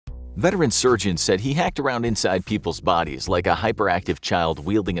Veteran surgeons said he hacked around inside people's bodies like a hyperactive child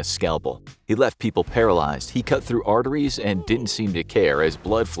wielding a scalpel. He left people paralyzed, he cut through arteries and didn't seem to care as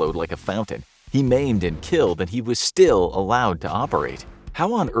blood flowed like a fountain. He maimed and killed, and he was still allowed to operate.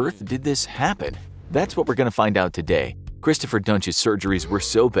 How on earth did this happen? That's what we're going to find out today. Christopher Dunch's surgeries were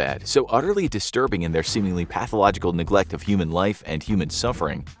so bad, so utterly disturbing in their seemingly pathological neglect of human life and human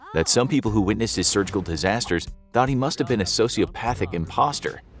suffering, that some people who witnessed his surgical disasters thought he must have been a sociopathic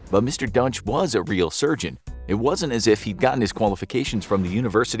imposter. But Mr. Dunch was a real surgeon. It wasn't as if he'd gotten his qualifications from the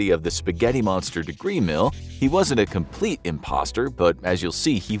University of the Spaghetti Monster degree mill. He wasn't a complete imposter, but as you'll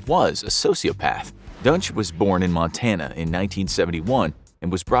see, he was a sociopath. Dunch was born in Montana in 1971 and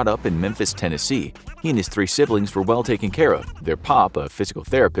was brought up in Memphis, Tennessee. He and his 3 siblings were well taken care of. Their pop, a physical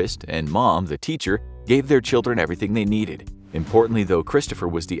therapist, and mom, the teacher, gave their children everything they needed. Importantly, though, Christopher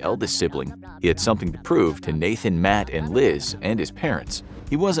was the eldest sibling. He had something to prove to Nathan, Matt, and Liz, and his parents.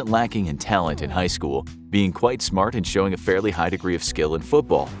 He wasn't lacking in talent in high school, being quite smart and showing a fairly high degree of skill in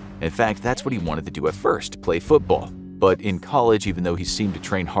football. In fact, that's what he wanted to do at first, play football. But in college, even though he seemed to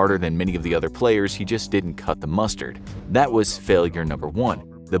train harder than many of the other players, he just didn't cut the mustard. That was failure number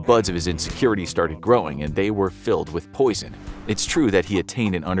 1. The buds of his insecurity started growing, and they were filled with poison. It's true that he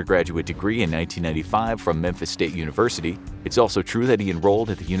attained an undergraduate degree in 1995 from Memphis State University. It's also true that he enrolled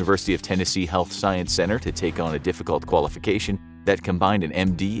at the University of Tennessee Health Science Center to take on a difficult qualification that combined an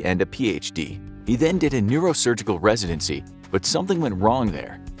MD and a PhD. He then did a neurosurgical residency, but something went wrong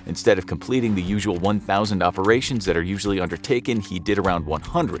there. Instead of completing the usual 1,000 operations that are usually undertaken, he did around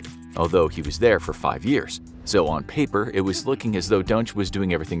 100, although he was there for 5 years. So on paper, it was looking as though Dunch was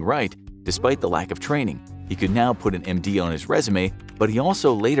doing everything right, despite the lack of training. He could now put an MD on his resume, but he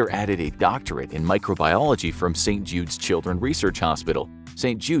also later added a doctorate in microbiology from St. Jude's Children's Research Hospital.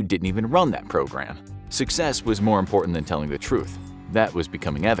 St. Jude didn't even run that program. Success was more important than telling the truth. That was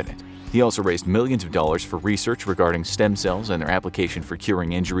becoming evident. He also raised millions of dollars for research regarding stem cells and their application for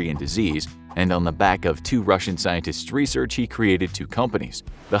curing injury and disease, and on the back of 2 Russian scientists' research, he created 2 companies.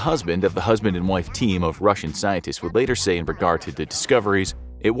 The husband of the husband and wife team of Russian scientists would later say in regard to the discoveries,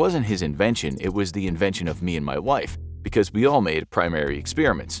 "It wasn't his invention, it was the invention of me and my wife, because we all made primary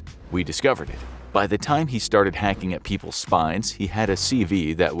experiments. We discovered it." By the time he started hacking at people's spines, he had a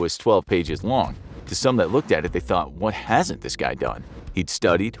CV that was 12 pages long. To some that looked at it, they thought, what hasn't this guy done? He'd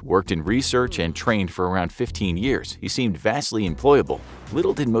studied, worked in research, and trained for around 15 years. He seemed vastly employable.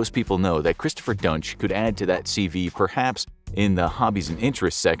 Little did most people know that Christopher Dunch could add to that CV, perhaps in the hobbies and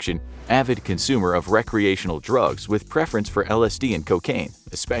interests section, avid consumer of recreational drugs with preference for LSD and cocaine,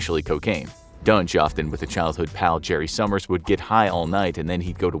 especially cocaine. Dunch, often with a childhood pal Jerry Summers, would get high all night and then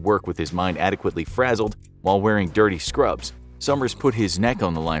he'd go to work with his mind adequately frazzled while wearing dirty scrubs. Summers put his neck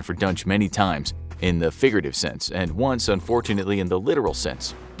on the line for Dunch many times, in the figurative sense, and once, unfortunately, in the literal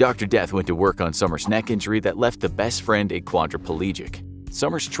sense. Dr. Death went to work on Summers' neck injury that left the best friend a quadriplegic.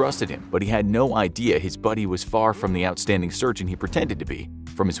 Summers trusted him, but he had no idea his buddy was far from the outstanding surgeon he pretended to be.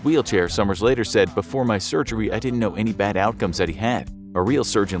 From his wheelchair, Summers later said, "Before my surgery, I didn't know any bad outcomes that he had." A real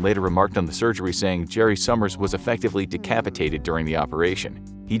surgeon later remarked on the surgery saying Jerry Summers was effectively decapitated during the operation.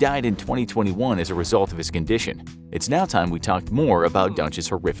 He died in 2021 as a result of his condition. It's now time we talked more about Dunch's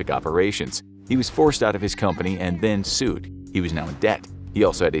horrific operations. He was forced out of his company and then sued. He was now in debt. He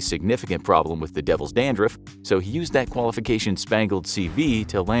also had a significant problem with the devil's dandruff, so he used that qualification-spangled CV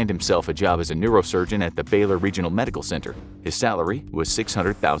to land himself a job as a neurosurgeon at the Baylor Regional Medical Center. His salary was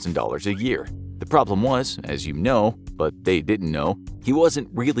 $600,000 a year. The problem was, as you know, but they didn't know, he wasn't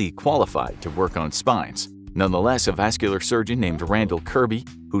really qualified to work on spines. Nonetheless, a vascular surgeon named Randall Kirby,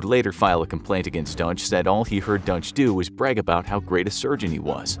 who'd later file a complaint against Dunch, said all he heard Dunch do was brag about how great a surgeon he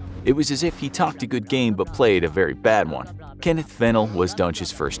was. It was as if he talked a good game but played a very bad one. Kenneth Fennell was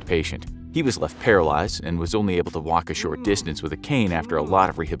Dunch's first patient. He was left paralyzed and was only able to walk a short distance with a cane after a lot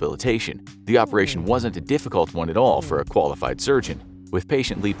of rehabilitation. The operation wasn't a difficult one at all for a qualified surgeon. With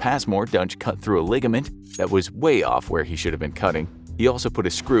patient Lee Passmore, Dunch cut through a ligament that was way off where he should have been cutting. He also put a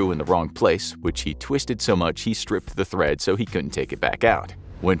screw in the wrong place, which he twisted so much he stripped the thread so he couldn't take it back out.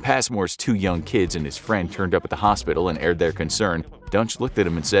 When Passmore's 2 young kids and his friend turned up at the hospital and aired their concern, Dunch looked at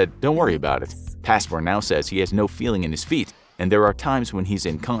him and said, "Don't worry about it." Passmore now says he has no feeling in his feet, and there are times when he's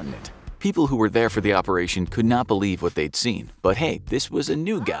incontinent. People who were there for the operation could not believe what they'd seen. But hey, this was a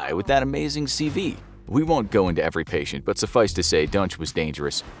new guy with that amazing CV. We won't go into every patient, but suffice to say Dunch was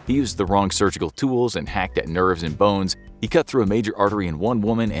dangerous. He used the wrong surgical tools and hacked at nerves and bones. He cut through a major artery in one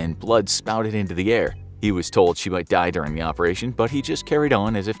woman and blood spouted into the air. He was told she might die during the operation, but he just carried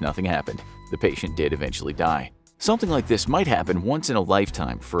on as if nothing happened. The patient did eventually die. Something like this might happen once in a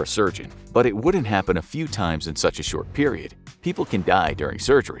lifetime for a surgeon, but it wouldn't happen a few times in such a short period. People can die during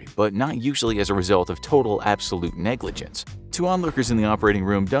surgery, but not usually as a result of total absolute negligence. To onlookers in the operating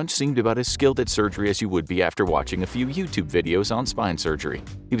room, Dunch seemed about as skilled at surgery as you would be after watching a few YouTube videos on spine surgery.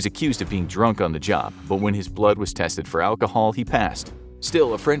 He was accused of being drunk on the job, but when his blood was tested for alcohol, he passed.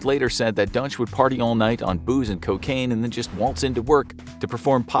 Still, a friend later said that Dunch would party all night on booze and cocaine and then just waltz into work to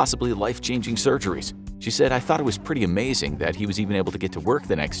perform possibly life-changing surgeries. She said, "I thought it was pretty amazing that he was even able to get to work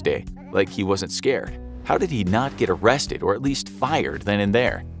the next day, like he wasn't scared. How did he not get arrested or at least fired then and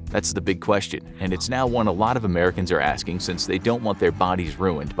there? That's the big question, and it's now one a lot of Americans are asking since they don't want their bodies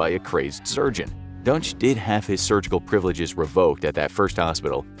ruined by a crazed surgeon." Dunch did have his surgical privileges revoked at that first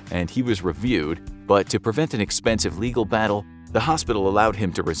hospital, and he was reviewed, but to prevent an expensive legal battle, the hospital allowed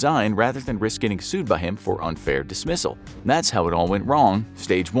him to resign rather than risk getting sued by him for unfair dismissal. That's how it all went wrong,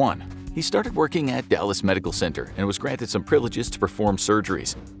 stage 1. He started working at Dallas Medical Center and was granted some privileges to perform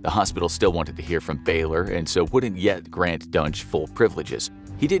surgeries. The hospital still wanted to hear from Baylor and so wouldn't yet grant Dunch full privileges.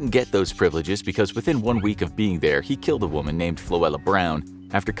 He didn't get those privileges because within 1 week of being there, he killed a woman named Floella Brown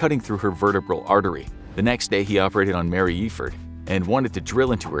after cutting through her vertebral artery. The next day, he operated on Mary Eford and wanted to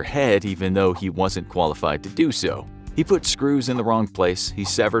drill into her head even though he wasn't qualified to do so. He put screws in the wrong place, he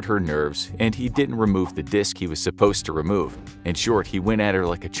severed her nerves, and he didn't remove the disc he was supposed to remove. In short, he went at her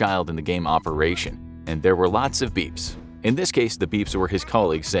like a child in the game Operation, and there were lots of beeps. In this case, the beeps were his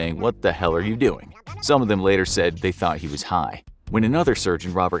colleagues saying, "What the hell are you doing?" Some of them later said they thought he was high. When another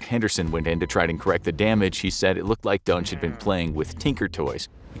surgeon, Robert Henderson, went in to try and correct the damage, he said it looked like Dunch had been playing with Tinker Toys.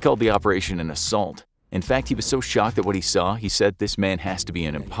 He called the operation an assault. In fact, he was so shocked at what he saw, he said this man has to be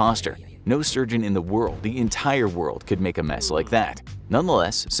an imposter. No surgeon in the world, the entire world, could make a mess like that.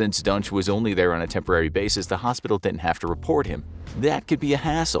 Nonetheless, since Dunch was only there on a temporary basis, the hospital didn't have to report him. That could be a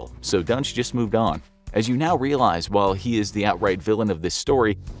hassle, so Dunch just moved on. As you now realize, while he is the outright villain of this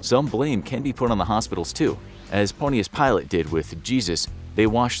story, some blame can be put on the hospitals too. As Pontius Pilate did with Jesus, they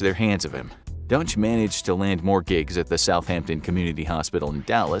washed their hands of him. Dunch managed to land more gigs at the Southampton Community Hospital in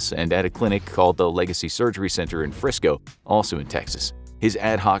Dallas and at a clinic called the Legacy Surgery Center in Frisco, also in Texas. His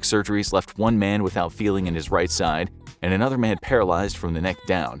ad hoc surgeries left one man without feeling in his right side and another man paralyzed from the neck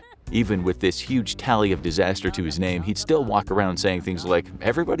down. Even with this huge tally of disaster to his name, he'd still walk around saying things like,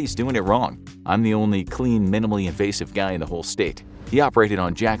 "Everybody's doing it wrong. I'm the only clean, minimally invasive guy in the whole state." He operated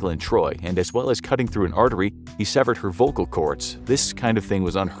on Jacqueline Troy, and as well as cutting through an artery, he severed her vocal cords. This kind of thing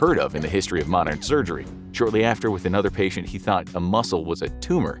was unheard of in the history of modern surgery. Shortly after, with another patient, he thought a muscle was a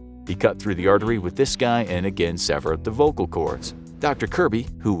tumor. He cut through the artery with this guy and again severed the vocal cords. Dr. Kirby,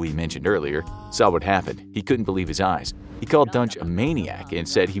 who we mentioned earlier, saw what happened. He couldn't believe his eyes. He called Dunch a maniac and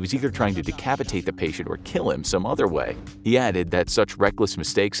said he was either trying to decapitate the patient or kill him some other way. He added that such reckless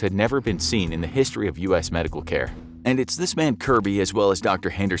mistakes had never been seen in the history of U.S. medical care. And it's this man Kirby as well as Dr.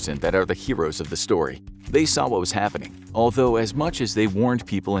 Henderson that are the heroes of the story. They saw what was happening. Although as much as they warned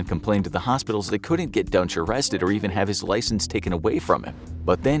people and complained to the hospitals, they couldn't get Dunch arrested or even have his license taken away from him.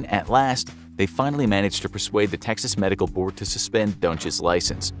 But then, at last, they finally managed to persuade the Texas Medical Board to suspend Dunch's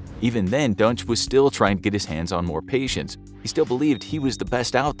license. Even then, Dunch was still trying to get his hands on more patients. He still believed he was the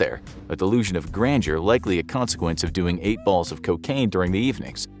best out there, a delusion of grandeur likely a consequence of doing 8 balls of cocaine during the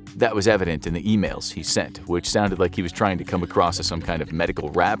evenings. That was evident in the emails he sent, which sounded like he was trying to come across as some kind of medical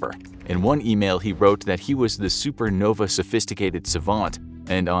rapper. In one email, he wrote that he was the supernova sophisticated savant,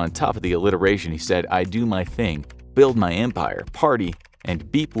 and on top of the alliteration, he said, "I do my thing, build my empire, party, and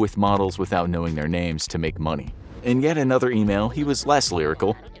beep with models without knowing their names to make money." In yet another email, he was less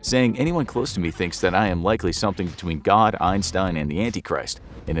lyrical, saying, "Anyone close to me thinks that I am likely something between God, Einstein, and the Antichrist."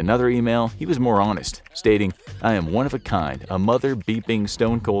 In another email, he was more honest, stating, "I am one of a kind, a mother-beeping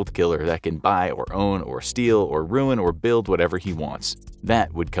stone-cold killer that can buy or own or steal or ruin or build whatever he wants."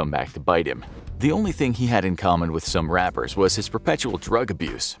 That would come back to bite him. The only thing he had in common with some rappers was his perpetual drug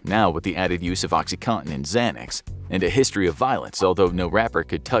abuse, now with the added use of OxyContin and Xanax, and a history of violence, although no rapper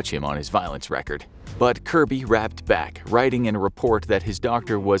could touch him on his violence record. But Kirby rapped back, writing in a report that his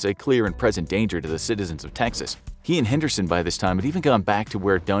doctor was a clear and present danger to the citizens of Texas. He and Henderson by this time had even gone back to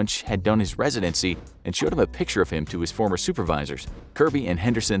where Dunch had done his residency and showed him a picture of him to his former supervisors. Kirby and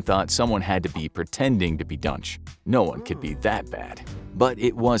Henderson thought someone had to be pretending to be Dunch. No one could be that bad. But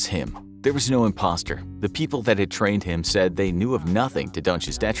it was him. There was no imposter. The people that had trained him said they knew of nothing to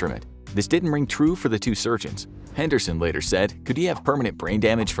Dunch's detriment. This didn't ring true for the two surgeons. Henderson later said, could he have permanent brain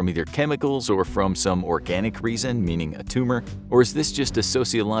damage from either chemicals or from some organic reason, meaning a tumor? Or is this just a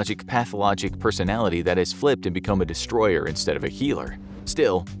sociologic, pathologic personality that has flipped and become a destroyer instead of a healer?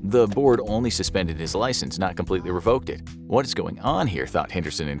 Still, the board only suspended his license, not completely revoked it. What is going on here, thought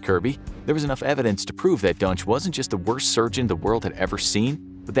Henderson and Kirby. There was enough evidence to prove that Dunch wasn't just the worst surgeon the world had ever seen,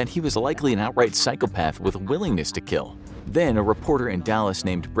 but that he was likely an outright psychopath with a willingness to kill. Then a reporter in Dallas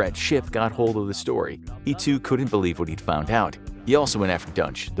named Brett Shipp got hold of the story. He too couldn't believe what he'd found out. He also went after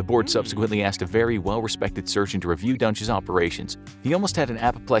Dunch. The board subsequently asked a very well-respected surgeon to review Dunch's operations. He almost had an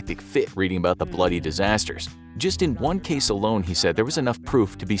apoplectic fit reading about the bloody disasters. Just in one case alone, he said there was enough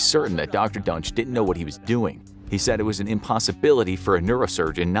proof to be certain that Dr. Dunch didn't know what he was doing. He said it was an impossibility for a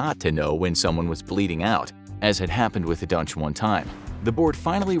neurosurgeon not to know when someone was bleeding out, as had happened with Dunch one time. The board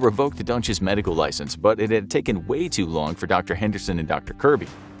finally revoked Dunch's medical license, but it had taken way too long for Dr. Henderson and Dr. Kirby.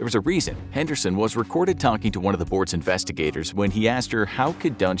 There was a reason. Henderson was recorded talking to one of the board's investigators when he asked her how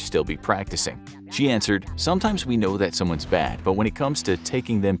could Dunch still be practicing. She answered, "Sometimes we know that someone's bad, but when it comes to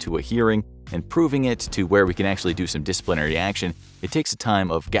taking them to a hearing and proving it to where we can actually do some disciplinary action, it takes a time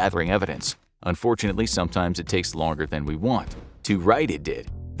of gathering evidence. Unfortunately, sometimes it takes longer than we want. To right it did.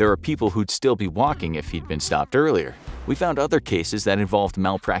 There are people who'd still be walking if he'd been stopped earlier. We found other cases that involved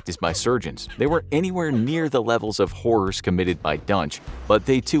malpractice by surgeons. They weren't anywhere near the levels of horrors committed by Dunch, but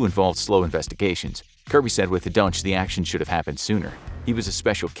they too involved slow investigations." Kirby said with Dunch the action should have happened sooner. He was a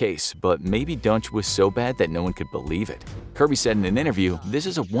special case, but maybe Dunch was so bad that no one could believe it. Kirby said in an interview, "This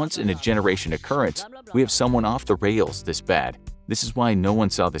is a once-in-a-generation occurrence. We have someone off the rails this bad. This is why no one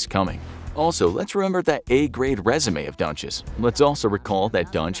saw this coming." Also, let's remember that A-grade resume of Dunch's. Let's also recall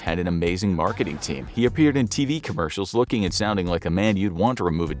that Dunch had an amazing marketing team. He appeared in TV commercials looking and sounding like a man you'd want to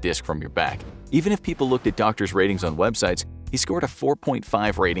remove a disc from your back. Even if people looked at doctors' ratings on websites, he scored a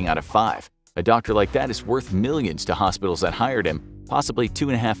 4.5 rating out of 5. A doctor like that is worth millions to hospitals that hired him, possibly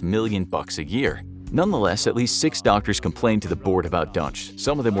 $2.5 million a year. Nonetheless, at least 6 doctors complained to the board about Dunch.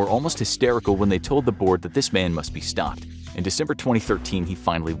 Some of them were almost hysterical when they told the board that this man must be stopped. In December 2013, he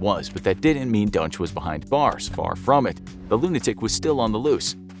finally was, but that didn't mean Dunch was behind bars. Far from it. The lunatic was still on the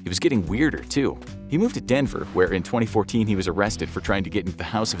loose. He was getting weirder, too. He moved to Denver, where in 2014 he was arrested for trying to get into the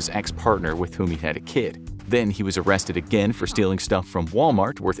house of his ex-partner with whom he had a kid. Then he was arrested again for stealing stuff from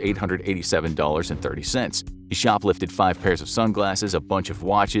Walmart worth $887.30. He shoplifted 5 pairs of sunglasses, a bunch of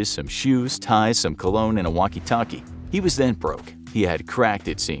watches, some shoes, ties, some cologne, and a walkie-talkie. He was then broke. He had cracked,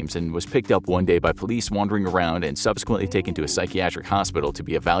 it seems, and was picked up one day by police wandering around and subsequently taken to a psychiatric hospital to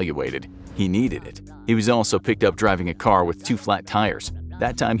be evaluated. He needed it. He was also picked up driving a car with 2 flat tires.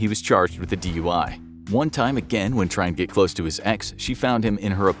 That time he was charged with a DUI. One time again, when trying to get close to his ex, she found him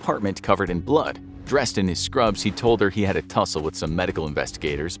in her apartment covered in blood. Dressed in his scrubs, he told her he had a tussle with some medical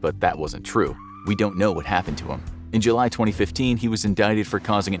investigators, but that wasn't true. We don't know what happened to him. In July 2015, he was indicted for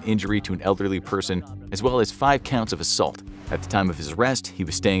causing an injury to an elderly person, as well as 5 counts of assault. At the time of his arrest, he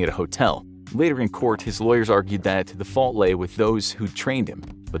was staying at a hotel. Later in court, his lawyers argued that the fault lay with those who trained him,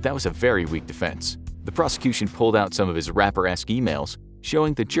 but that was a very weak defense. The prosecution pulled out some of his rapper-esque emails,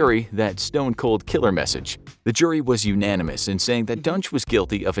 showing the jury that stone-cold killer message. The jury was unanimous in saying that Dunch was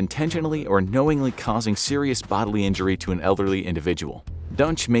guilty of intentionally or knowingly causing serious bodily injury to an elderly individual.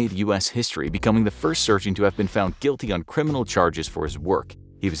 Dunch made U.S. history, becoming the first surgeon to have been found guilty on criminal charges for his work.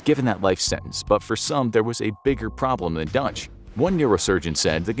 He was given that life sentence, but for some there was a bigger problem than Dunch. One neurosurgeon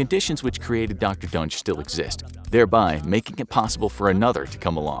said the conditions which created Dr. Dunch still exist, thereby making it possible for another to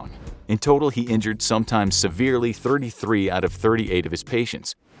come along. In total, he injured, sometimes severely, 33 out of 38 of his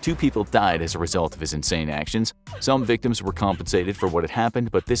patients. 2 people died as a result of his insane actions. Some victims were compensated for what had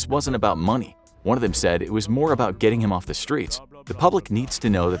happened, but this wasn't about money. One of them said it was more about getting him off the streets. "The public needs to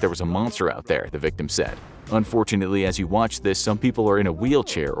know that there was a monster out there," the victim said. Unfortunately, as you watch this, some people are in a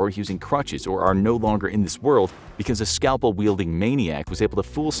wheelchair or using crutches or are no longer in this world because a scalpel-wielding maniac was able to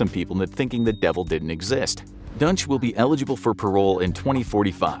fool some people into thinking the devil didn't exist. Dunch will be eligible for parole in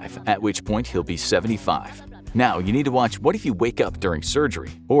 2045, at which point he'll be 75. Now, you need to watch What If You Wake Up During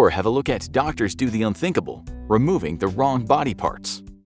Surgery, or have a look at Doctors Do the Unthinkable, removing the wrong body parts.